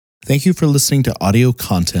Thank you for listening to audio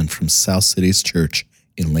content from South Cities Church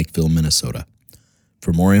in Lakeville, Minnesota.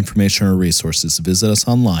 For more information or resources, visit us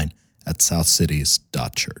online at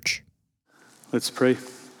southcities.church. Let's pray.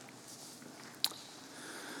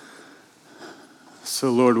 So,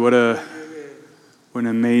 Lord, what an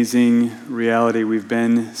amazing reality we've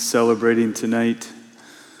been celebrating tonight.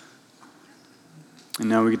 And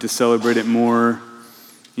now we get to celebrate it more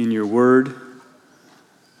in your word.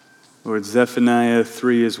 Lord, Zephaniah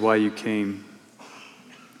 3 is why you came.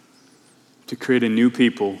 To create a new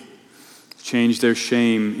people, change their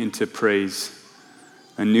shame into praise.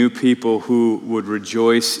 A new people who would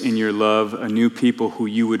rejoice in your love, a new people who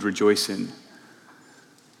you would rejoice in.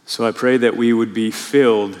 So I pray that we would be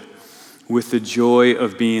filled with the joy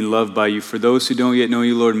of being loved by you. For those who don't yet know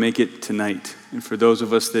you, Lord, make it tonight. And for those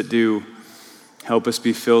of us that do, help us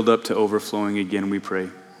be filled up to overflowing again, we pray.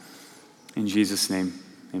 In Jesus' name,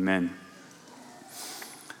 amen.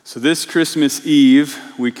 So this Christmas Eve,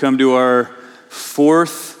 we come to our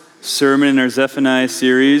fourth sermon in our Zephaniah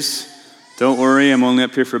series. Don't worry, I'm only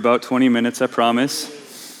up here for about 20 minutes, I promise.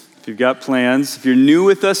 If you've got plans. If you're new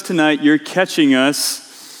with us tonight, you're catching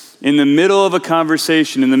us in the middle of a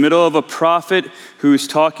conversation, in the middle of a prophet who's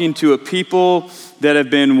talking to a people that have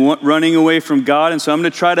been running away from God. And so I'm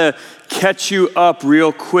going to try to catch you up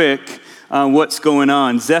real quick on what's going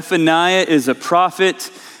on. Zephaniah is a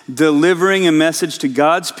prophet delivering a message to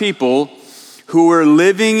God's people who were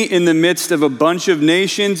living in the midst of a bunch of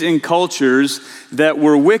nations and cultures that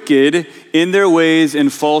were wicked in their ways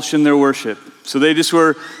and false in their worship. So they just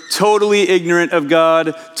were totally ignorant of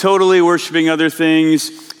God, totally worshiping other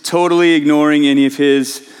things, totally ignoring any of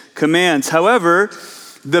his commands. However,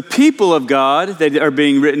 the people of God that are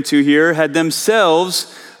being written to here had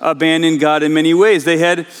themselves abandoned God in many ways. They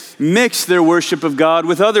had mixed their worship of God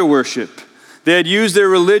with other worship. They had used their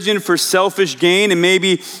religion for selfish gain and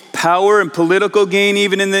maybe power and political gain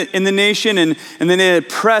even in the nation, and then they had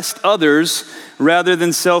oppressed others rather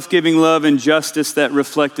than self-giving love and justice that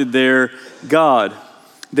reflected their God.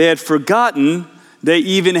 They had forgotten they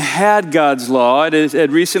even had God's law. It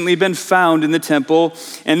had recently been found in the temple,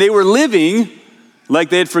 and they were living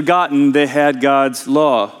like they had forgotten they had God's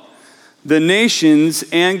law. The nations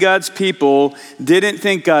and God's people didn't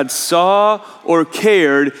think God saw or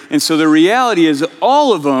cared, and so the reality is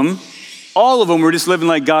all of them were just living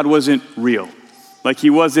like God wasn't real, like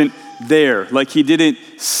he wasn't there, like he didn't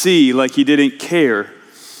see, like he didn't care.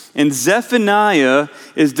 And Zephaniah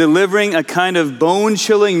is delivering a kind of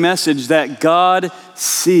bone-chilling message that God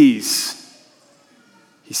sees.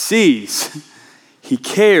 He sees, he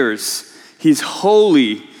cares, he's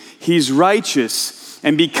holy, he's righteous.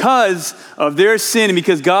 And because of their sin and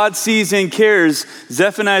because God sees and cares,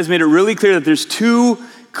 Zephaniah has made it really clear that there's two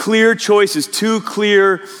clear choices, two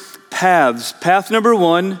clear paths. Path number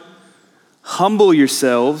one, humble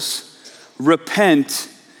yourselves, repent,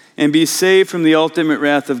 and be saved from the ultimate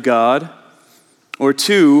wrath of God. Or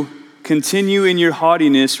two, continue in your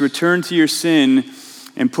haughtiness, return to your sin,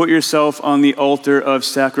 and put yourself on the altar of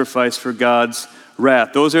sacrifice for God's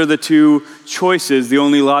wrath. Those are the two choices, the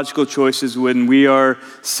only logical choices when we are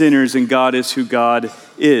sinners and God is who God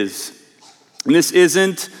is. And this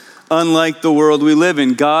isn't unlike the world we live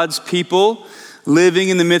in. God's people living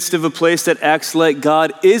in the midst of a place that acts like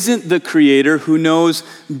God isn't the creator who knows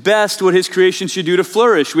best what his creation should do to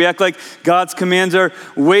flourish. We act like God's commands are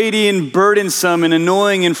weighty and burdensome and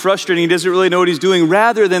annoying and frustrating. He doesn't really know what he's doing,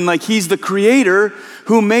 rather than like he's the creator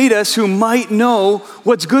who made us, who might know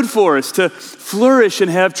what's good for us to flourish and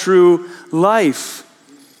have true life.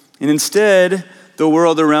 And instead, the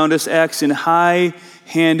world around us acts in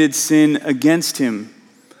high-handed sin against him,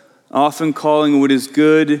 often calling what is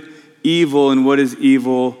good evil and what is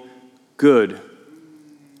evil good.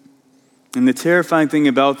 And the terrifying thing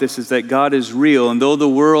about this is that God is real, and though the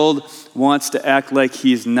world wants to act like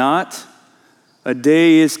he's not, a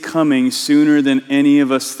day is coming sooner than any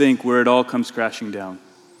of us think where it all comes crashing down.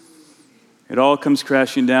 It all comes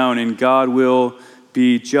crashing down, and God will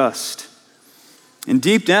be just. And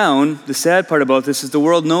deep down, the sad part about this is the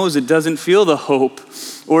world knows it doesn't feel the hope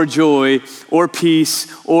or joy or peace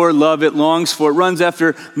or love it longs for. It runs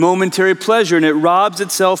after momentary pleasure, and it robs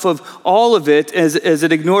itself of all of it as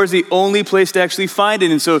it ignores the only place to actually find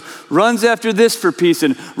it. And so it runs after this for peace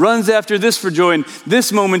and runs after this for joy and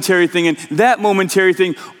this momentary thing and that momentary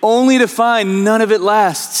thing, only to find none of it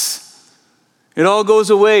lasts. It all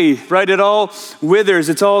goes away, right? It all withers.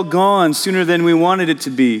 It's all gone sooner than we wanted it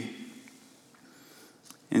to be.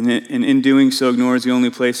 And in doing so, ignores the only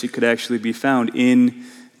place it could actually be found, in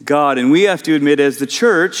God. And we have to admit as the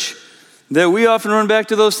church that we often run back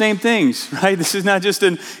to those same things, right? This is not just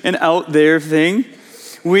an out there thing.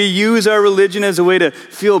 We use our religion as a way to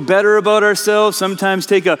feel better about ourselves, sometimes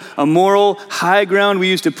take a moral high ground we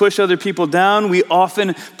use to push other people down. We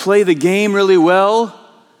often play the game really well,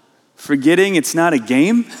 forgetting it's not a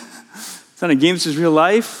game. It's not a game, this is real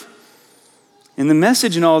life. And the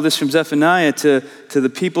message in all of this from Zephaniah to the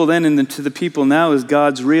people then and to the people now is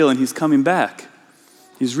God's real and he's coming back.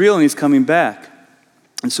 He's real and he's coming back.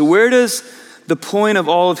 And so where does the point of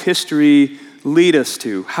all of history lead us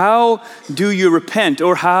to? How do you repent,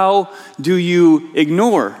 or how do you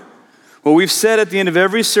ignore? Well, we've said at the end of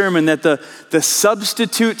every sermon that the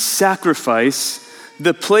substitute sacrifice,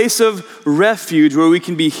 the place of refuge where we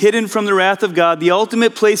can be hidden from the wrath of God, the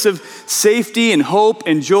ultimate place of safety and hope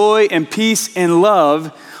and joy and peace and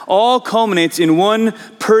love, all culminates in one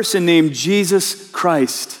person named Jesus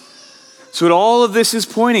Christ. So what all of this is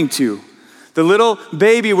pointing to, the little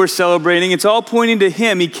baby we're celebrating, it's all pointing to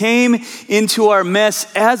him. He came into our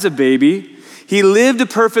mess as a baby. He lived a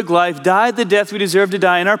perfect life, died the death we deserve to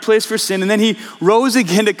die in our place for sin, and then he rose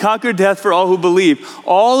again to conquer death for all who believe.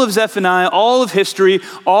 All of Zephaniah, all of history,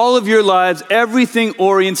 all of your lives, everything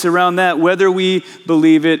orients around that, whether we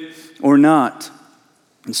believe it or not.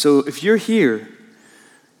 And so if you're here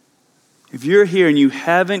and you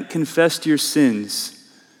haven't confessed your sins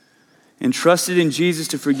and trusted in Jesus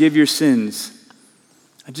to forgive your sins,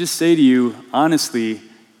 I just say to you, honestly,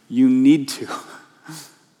 you need to.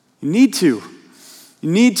 You need to.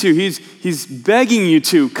 You need to. He's begging you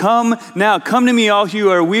to. Come now. Come to me, all who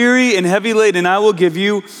are weary and heavy laden, and I will give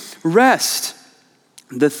you rest.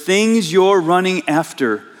 The things you're running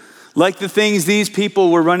after, like the things these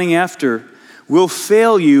people were running after, will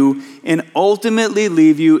fail you and ultimately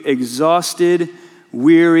leave you exhausted,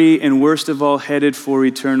 weary, and worst of all, headed for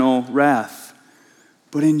eternal wrath.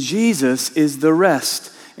 But in Jesus is the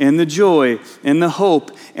rest and the joy and the hope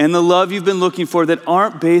and the love you've been looking for that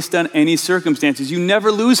aren't based on any circumstances. You never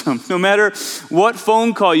lose them, no matter what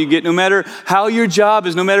phone call you get, no matter how your job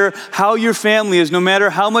is, no matter how your family is, no matter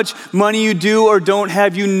how much money you do or don't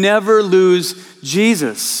have, you never lose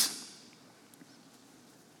Jesus.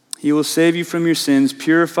 He will save you from your sins,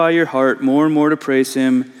 purify your heart more and more to praise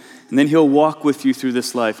him, and then he'll walk with you through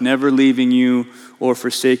this life, never leaving you or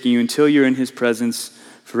forsaking you until you're in his presence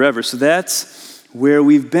forever. So that's where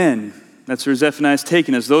we've been. That's where Zephaniah's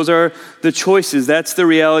taken us. Those are the choices. That's the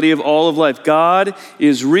reality of all of life. God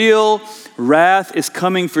is real. Wrath is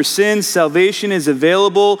coming for sin. Salvation is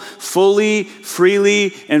available fully,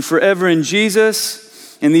 freely, and forever in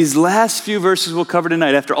Jesus. And these last few verses we'll cover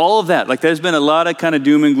tonight, after all of that, like there's been a lot of kind of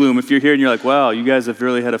doom and gloom. If you're here and you're like, wow, you guys have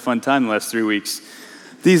really had a fun time the last 3 weeks.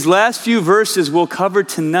 These last few verses we'll cover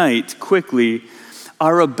tonight quickly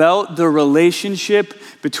are about the relationship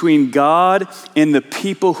between God and the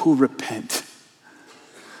people who repent.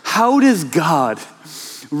 How does God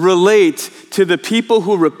relate to the people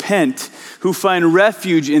who repent, who find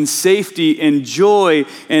refuge and safety and joy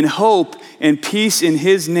and hope and peace in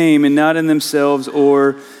his name and not in themselves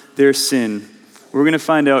or their sin? We're going to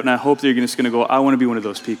find out, and I hope that you're just going to go, I want to be one of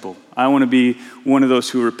those people. I want to be one of those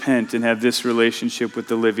who repent and have this relationship with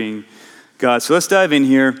the living God. So let's dive in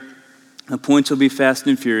here. The points will be fast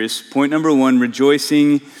and furious. Point number 1,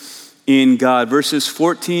 rejoicing in God. Verses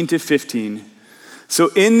 14 to 15. So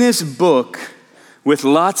in this book, with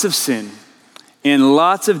lots of sin and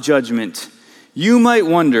lots of judgment, you might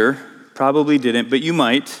wonder, probably didn't, but you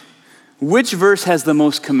might, which verse has the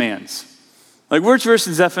most commands? Like, which verse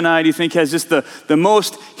in Zephaniah do you think has just the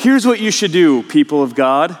most, here's what you should do, people of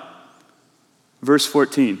God? Verse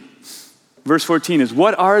 14. Verse 14 is,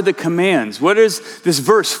 what are the commands? What is this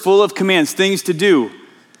verse full of commands, things to do?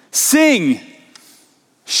 Sing,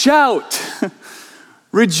 shout,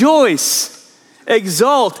 rejoice,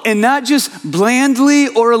 exalt, and not just blandly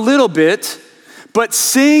or a little bit, but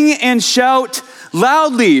sing and shout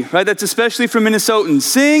loudly, right? That's especially for Minnesotans.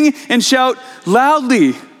 Sing and shout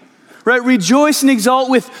loudly. Right? Rejoice and exalt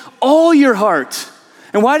with all your heart.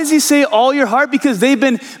 And why does he say all your heart? Because they've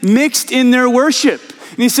been mixed in their worship.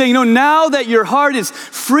 And he's saying, now that your heart is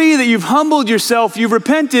free, that you've humbled yourself, you've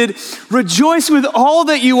repented, rejoice with all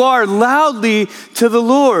that you are loudly to the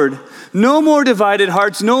Lord. No more divided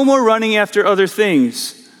hearts, no more running after other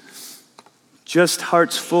things. Just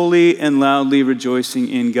hearts fully and loudly rejoicing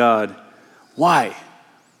in God. Why?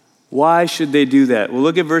 Why should they do that? Well,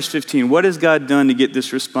 look at verse 15. What has God done to get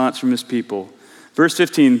this response from his people? Verse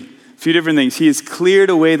 15, a few different things. He has cleared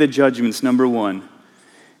away the judgments, number 1.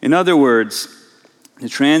 In other words, to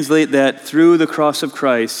translate that through the cross of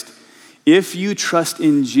Christ, if you trust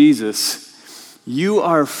in Jesus, you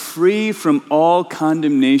are free from all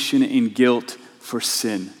condemnation and guilt for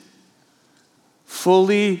sin.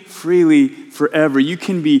 fully, freely, forever. You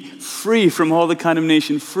can be free from all the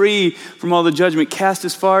condemnation, free from all the judgment, cast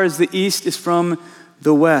as far as the east is from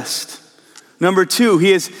the west. Number 2,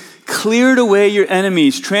 he has cleared away your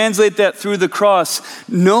enemies. Translate that through the cross.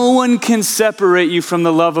 No one can separate you from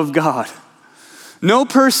the love of God. No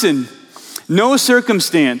person, no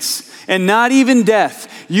circumstance, and not even death.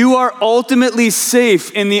 You are ultimately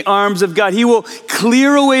safe in the arms of God. He will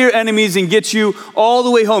clear away your enemies and get you all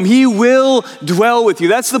the way home. He will dwell with you.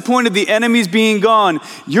 That's the point of the enemies being gone.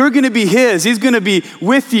 You're going to be his. He's going to be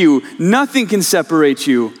with you. Nothing can separate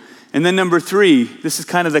you. And then number 3, this is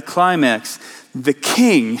kind of the climax. The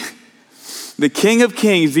King of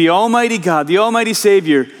Kings, the Almighty God, the Almighty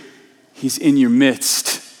Savior, he's in your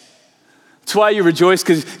midst. That's why you rejoice,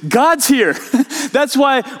 because God's here. That's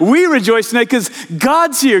why we rejoice tonight, because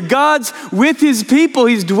God's here. God's with his people.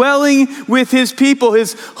 He's dwelling with his people.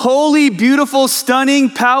 His holy, beautiful, stunning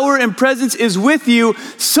power and presence is with you,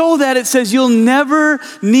 so that it says you'll never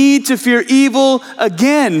need to fear evil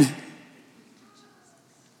again.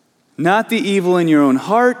 Not the evil in your own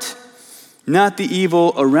heart, not the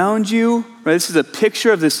evil around you. Right? This is a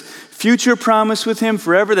picture of this future promise with him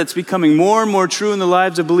forever that's becoming more and more true in the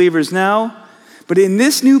lives of believers now. But in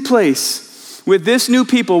this new place, with this new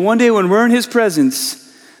people, one day when we're in his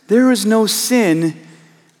presence, there is no sin.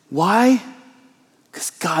 Why? Because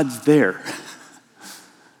God's there.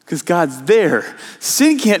 Because God's there.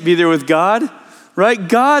 Sin can't be there with God, right?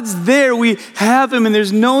 God's there. We have him, and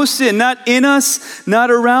there's no sin, not in us,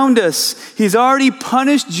 not around us. He's already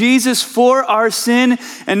punished Jesus for our sin,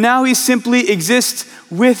 and now he simply exists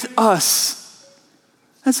with us.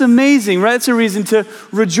 That's amazing, right? That's a reason to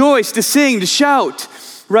rejoice, to sing, to shout.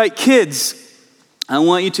 Right, kids, I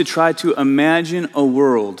want you to try to imagine a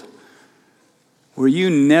world where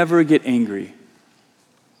you never get angry,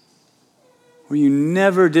 where you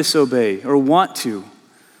never disobey or want to,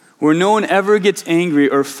 where no one ever gets angry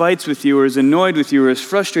or fights with you or is annoyed with you or is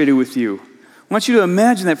frustrated with you. I want you to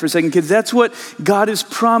imagine that for a second, kids. That's what God is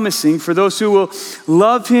promising for those who will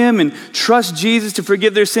love him and trust Jesus to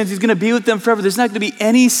forgive their sins. He's going to be with them forever. There's not going to be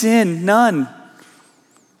any sin, none.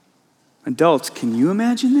 Adults, can you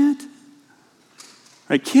imagine that?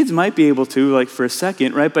 Right, kids might be able to, like for a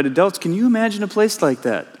second, right? But adults, can you imagine a place like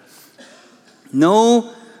that?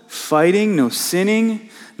 No fighting, no sinning,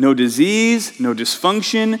 no disease, no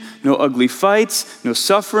dysfunction, no ugly fights, no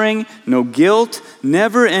suffering, no guilt,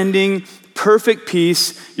 never-ending, perfect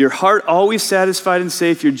peace, your heart always satisfied and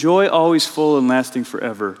safe, your joy always full and lasting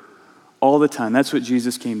forever, all the time. That's what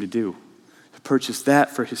Jesus came to do, to purchase that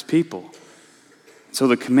for his people. So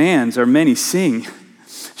the commands are many. Sing,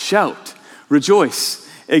 shout, rejoice,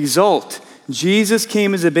 exult. Jesus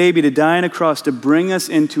came as a baby to die on a cross to bring us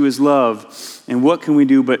into his love. And what can we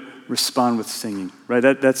do but respond with singing, right?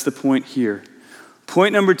 That's the point here.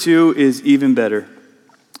 Point number 2 is even better.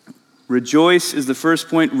 Rejoice is the first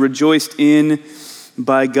point. Rejoiced in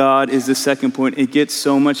by God is the second point. It gets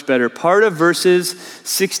so much better. Part of verses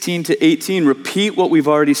 16 to 18 repeat what we've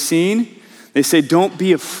already seen. They say, don't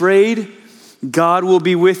be afraid. God will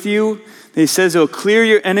be with you. He says he'll clear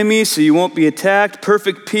your enemies so you won't be attacked.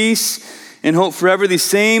 Perfect peace and hope forever. These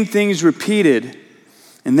same things repeated.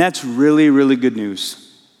 And that's really, really good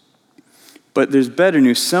news. But there's better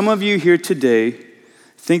news. Some of you here today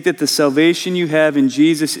think that the salvation you have in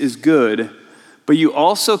Jesus is good, but you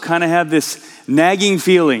also kind of have this nagging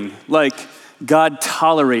feeling like God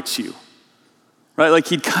tolerates you, right? Like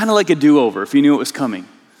he'd kind of like a do-over if he knew it was coming.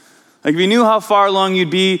 Like if he knew how far along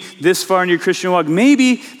you'd be this far in your Christian walk,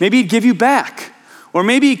 maybe he'd give you back. Or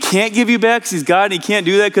maybe he can't give you back because he's God and he can't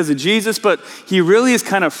do that because of Jesus, but he really is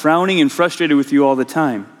kind of frowning and frustrated with you all the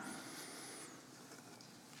time.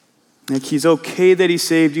 Like he's okay that he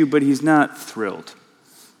saved you, but he's not thrilled.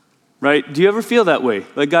 Right? Do you ever feel that way?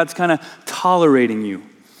 Like God's kind of tolerating you.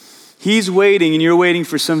 He's waiting and you're waiting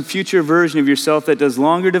for some future version of yourself that does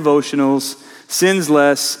longer devotionals, sins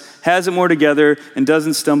less, has it more together, and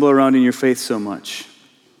doesn't stumble around in your faith so much.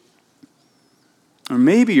 Or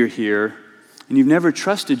maybe you're here and you've never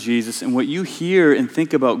trusted Jesus, and what you hear and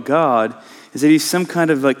think about God is that he's some kind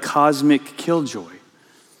of like cosmic killjoy.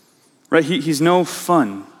 Right? He's no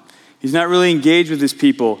fun. He's not really engaged with his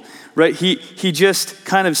people. Right? He just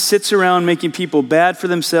kind of sits around making people bad for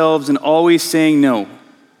themselves and always saying no.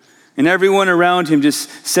 And everyone around him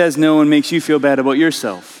just says no and makes you feel bad about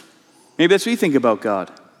yourself. Maybe that's what you think about God.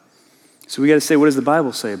 So we got to say, what does the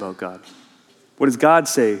Bible say about God? What does God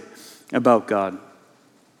say about God?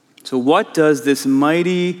 So what does this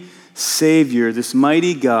mighty Savior, this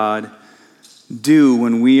mighty God, do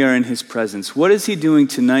when we are in his presence? What is he doing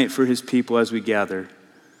tonight for his people as we gather?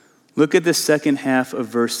 Look at the second half of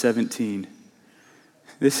verse 17.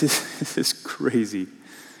 This is crazy.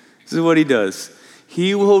 This is what he does.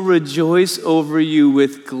 He will rejoice over you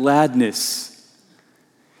with gladness.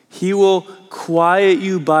 He will quiet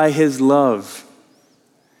you by his love.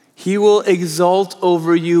 He will exult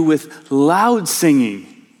over you with loud singing.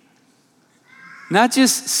 Not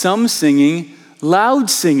just some singing, loud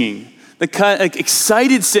singing. The kind like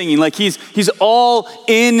excited singing, like he's all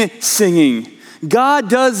in singing. God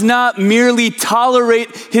does not merely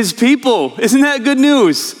tolerate his people. Isn't that good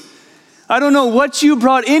news? I don't know what you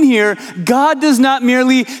brought in here. God does not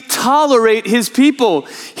merely tolerate his people.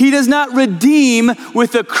 He does not redeem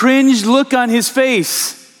with a cringed look on his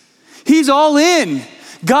face. He's all in.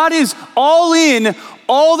 God is all in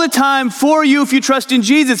all the time for you if you trust in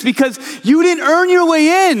Jesus, because you didn't earn your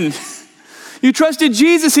way in. You trusted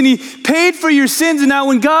Jesus and he paid for your sins. And now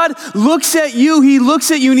when God looks at you, he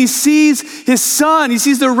looks at you and he sees his son. He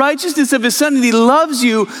sees the righteousness of his son and he loves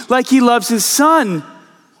you like he loves his son.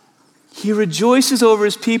 He rejoices over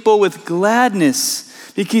his people with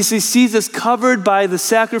gladness because he sees us covered by the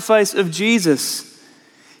sacrifice of Jesus.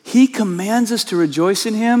 He commands us to rejoice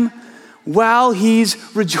in him while he's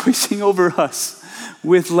rejoicing over us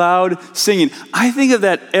with loud singing. I think of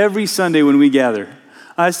that every Sunday when we gather.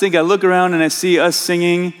 I look around and I see us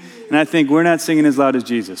singing, and I think we're not singing as loud as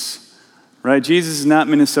Jesus, right? Jesus is not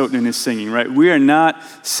Minnesotan in his singing, right? We are not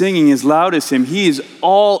singing as loud as him. He is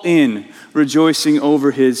all in, rejoicing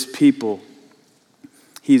over his people.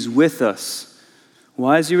 He's with us.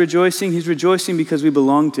 Why is he rejoicing? He's rejoicing because we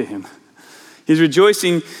belong to him. He's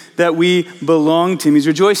rejoicing that we belong to him. He's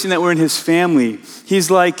rejoicing that we're in his family.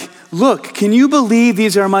 He's like, look, can you believe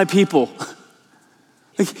these are my people?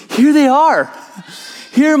 Like, here they are.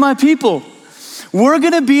 Here are my people. We're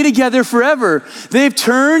going to be together forever. They've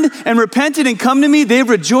turned and repented and come to me. They've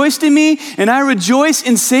rejoiced in me, and I rejoice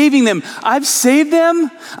in saving them. I've saved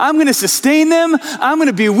them. I'm going to sustain them. I'm going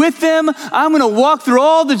to be with them. I'm going to walk through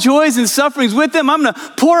all the joys and sufferings with them. I'm going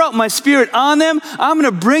to pour out my spirit on them. I'm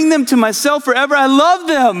going to bring them to myself forever. I love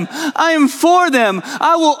them. I am for them.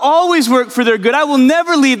 I will always work for their good. I will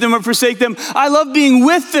never leave them or forsake them. I love being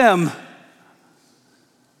with them.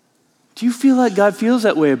 Do you feel like God feels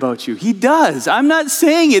that way about you? He does. I'm not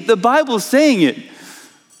saying it. The Bible's saying it.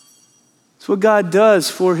 It's what God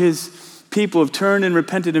does for his people who have turned and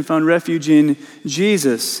repented and found refuge in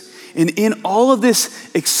Jesus. And in all of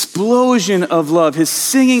this explosion of love, his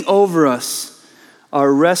singing over us,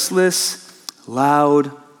 our restless,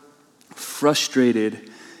 loud,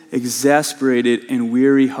 frustrated, exasperated, and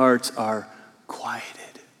weary hearts are quieted.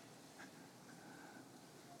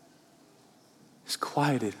 It's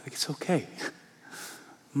quieted, like it's okay.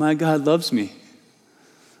 My God loves me.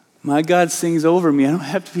 My God sings over me. I don't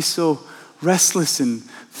have to be so restless and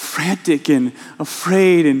frantic and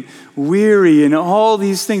afraid and weary and all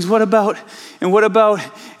these things. What about? You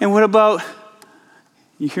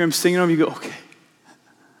hear him singing over you, go, okay.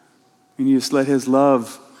 And you just let his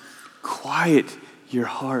love quiet your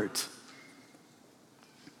heart.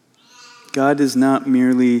 God does not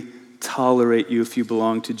merely tolerate you if you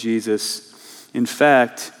belong to Jesus. In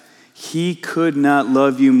fact, he could not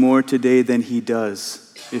love you more today than he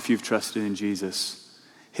does if you've trusted in Jesus.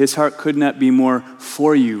 His heart could not be more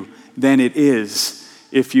for you than it is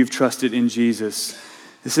if you've trusted in Jesus.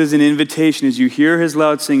 This is an invitation as you hear his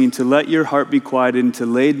loud singing to let your heart be quieted and to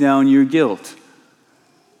lay down your guilt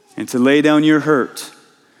and to lay down your hurt,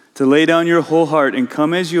 to lay down your whole heart and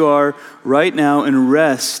come as you are right now and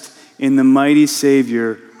rest in the mighty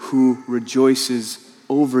Savior who rejoices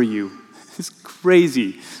over you. It's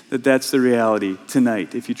crazy that that's the reality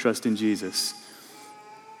tonight if you trust in Jesus.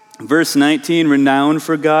 Verse 19, renowned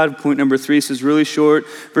for God. Point number 3, this is really short.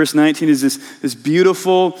 Verse 19 is this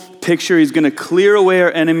beautiful picture. He's going to clear away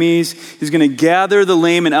our enemies. He's going to gather the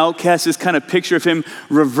lame and outcast. This kind of picture of him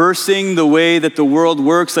reversing the way that the world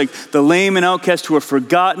works. Like the lame and outcast who are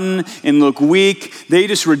forgotten and look weak. They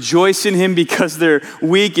just rejoice in him because they're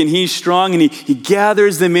weak and he's strong. And he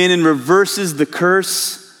gathers them in and reverses the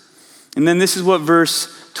curse. And then this is what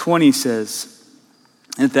verse 20 says.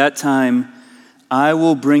 At that time, I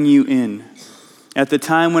will bring you in. At the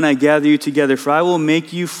time when I gather you together, for I will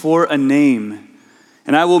make you for a name,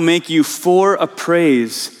 and I will make you for a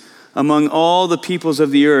praise among all the peoples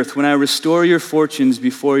of the earth, when I restore your fortunes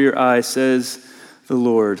before your eyes, says the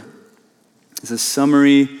Lord. It's a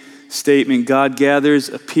summary statement. God gathers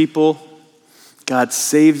a people. God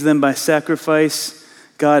saves them by sacrifice.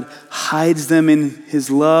 God hides them in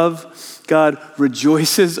his love. God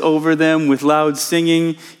rejoices over them with loud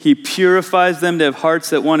singing. He purifies them to have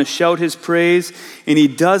hearts that want to shout his praise. And he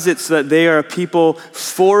does it so that they are a people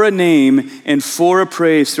for a name and for a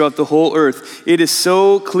praise throughout the whole earth. It is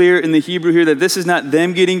so clear in the Hebrew here that this is not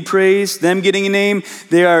them getting praise, them getting a name.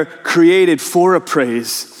 They are created for a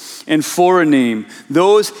praise and for a name.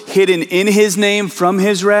 Those hidden in his name from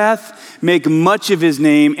his wrath make much of his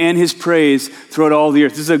name and his praise throughout all the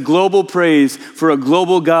earth. This is a global praise for a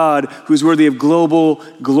global God who's worthy of global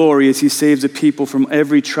glory as he saves a people from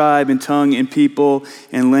every tribe and tongue and people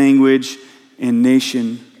and language and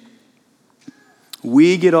nation.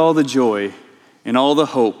 We get all the joy and all the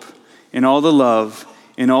hope and all the love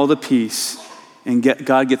and all the peace, and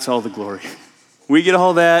God gets all the glory. We get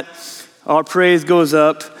all that. Our praise goes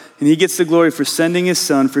up. And he gets the glory for sending his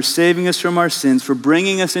son, for saving us from our sins, for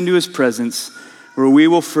bringing us into his presence, where we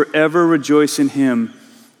will forever rejoice in him.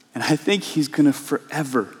 And I think he's going to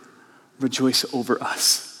forever rejoice over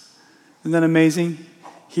us. Isn't that amazing?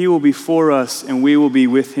 He will be for us, and we will be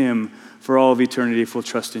with him for all of eternity if we'll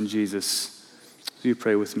trust in Jesus. Will you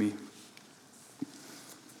pray with me?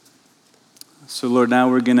 So, Lord,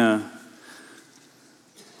 now we're gonna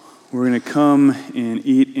come and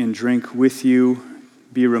eat and drink with you.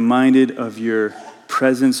 Be reminded of your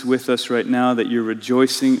presence with us right now, that you're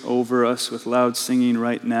rejoicing over us with loud singing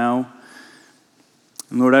right now.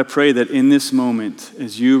 And Lord, I pray that in this moment,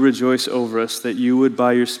 as you rejoice over us, that you would,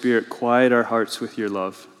 by your Spirit, quiet our hearts with your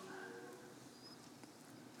love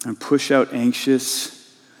and push out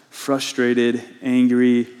anxious, frustrated,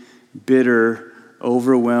 angry, bitter,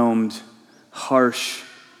 overwhelmed, harsh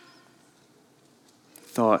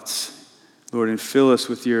thoughts. Lord, and fill us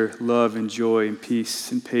with your love and joy and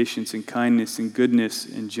peace and patience and kindness and goodness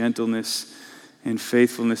and gentleness and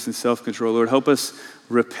faithfulness and self-control. Lord, help us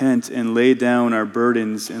repent and lay down our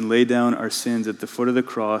burdens and lay down our sins at the foot of the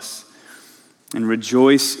cross and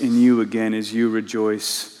rejoice in you again as you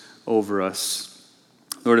rejoice over us.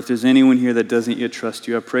 Lord, if there's anyone here that doesn't yet trust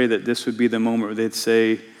you, I pray that this would be the moment where they'd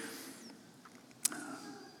say,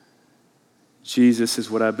 Jesus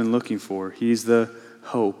is what I've been looking for. He's the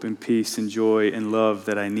hope and peace and joy and love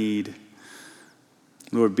that I need.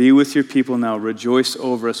 Lord, be with your people now. Rejoice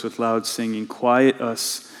over us with loud singing. Quiet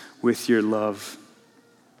us with your love.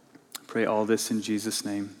 I pray all this in Jesus'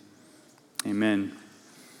 name. Amen.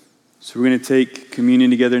 So we're going to take communion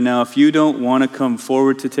together now. If you don't want to come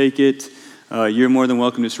forward to take it, you're more than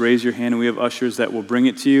welcome. Just raise your hand and we have ushers that will bring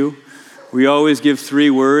it to you. We always give 3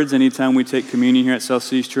 words anytime we take communion here at South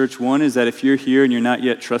Cities Church. One is that if you're here and you're not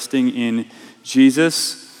yet trusting in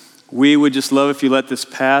Jesus, we would just love if you let this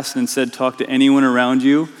pass and instead talk to anyone around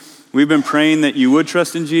you. We've been praying that you would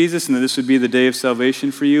trust in Jesus and that this would be the day of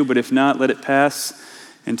salvation for you, but if not, let it pass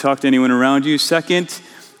and talk to anyone around you. Second,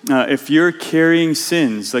 if you're carrying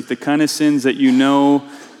sins, like the kind of sins that you know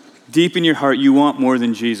deep in your heart you want more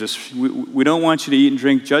than Jesus, we don't want you to eat and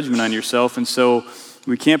drink judgment on yourself, and so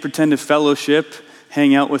we can't pretend to fellowship,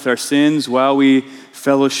 hang out with our sins while we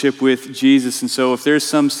fellowship with Jesus. And so if there's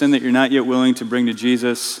some sin that you're not yet willing to bring to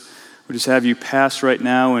Jesus, we'll just have you pass right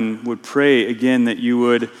now and would pray again that you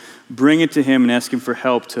would bring it to him and ask him for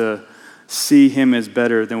help to see him as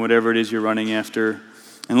better than whatever it is you're running after.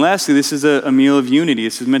 And lastly, this is a meal of unity.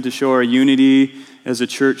 This is meant to show our unity as a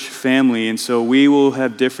church family. And so we will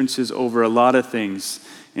have differences over a lot of things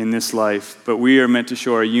in this life, but we are meant to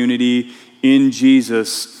show our unity in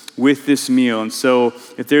Jesus with this meal. And so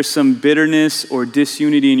if there's some bitterness or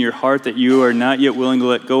disunity in your heart that you are not yet willing to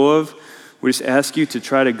let go of, we just ask you to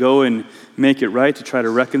try to go and make it right, to try to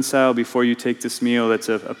reconcile before you take this meal. That's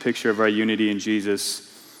a picture of our unity in Jesus.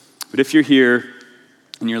 But if you're here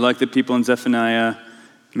and you're like the people in Zephaniah,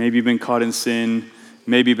 maybe you've been caught in sin,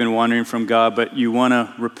 maybe you've been wandering from God, but you want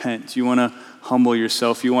to repent, you want to humble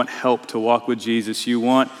yourself, you want help to walk with Jesus, you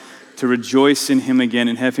want to rejoice in him again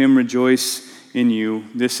and have him rejoice in you.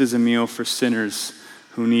 This is a meal for sinners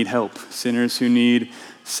who need help, sinners who need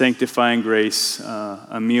sanctifying grace,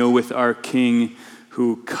 a meal with our King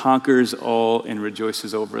who conquers all and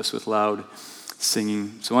rejoices over us with loud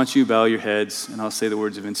singing. So why don't you bow your heads and I'll say the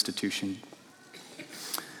words of institution.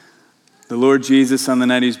 The Lord Jesus, on the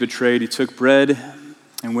night he was betrayed, he took bread,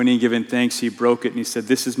 and when he had given thanks, he broke it and he said,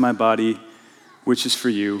 "This is my body, which is for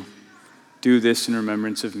you. Do this in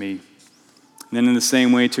remembrance of me." And then in the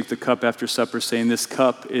same way, he took the cup after supper, saying, "This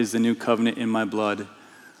cup is the new covenant in my blood.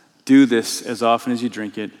 Do this as often as you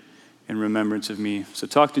drink it in remembrance of me." So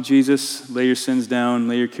talk to Jesus, lay your sins down,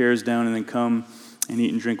 lay your cares down, and then come and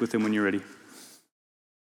eat and drink with him when you're ready.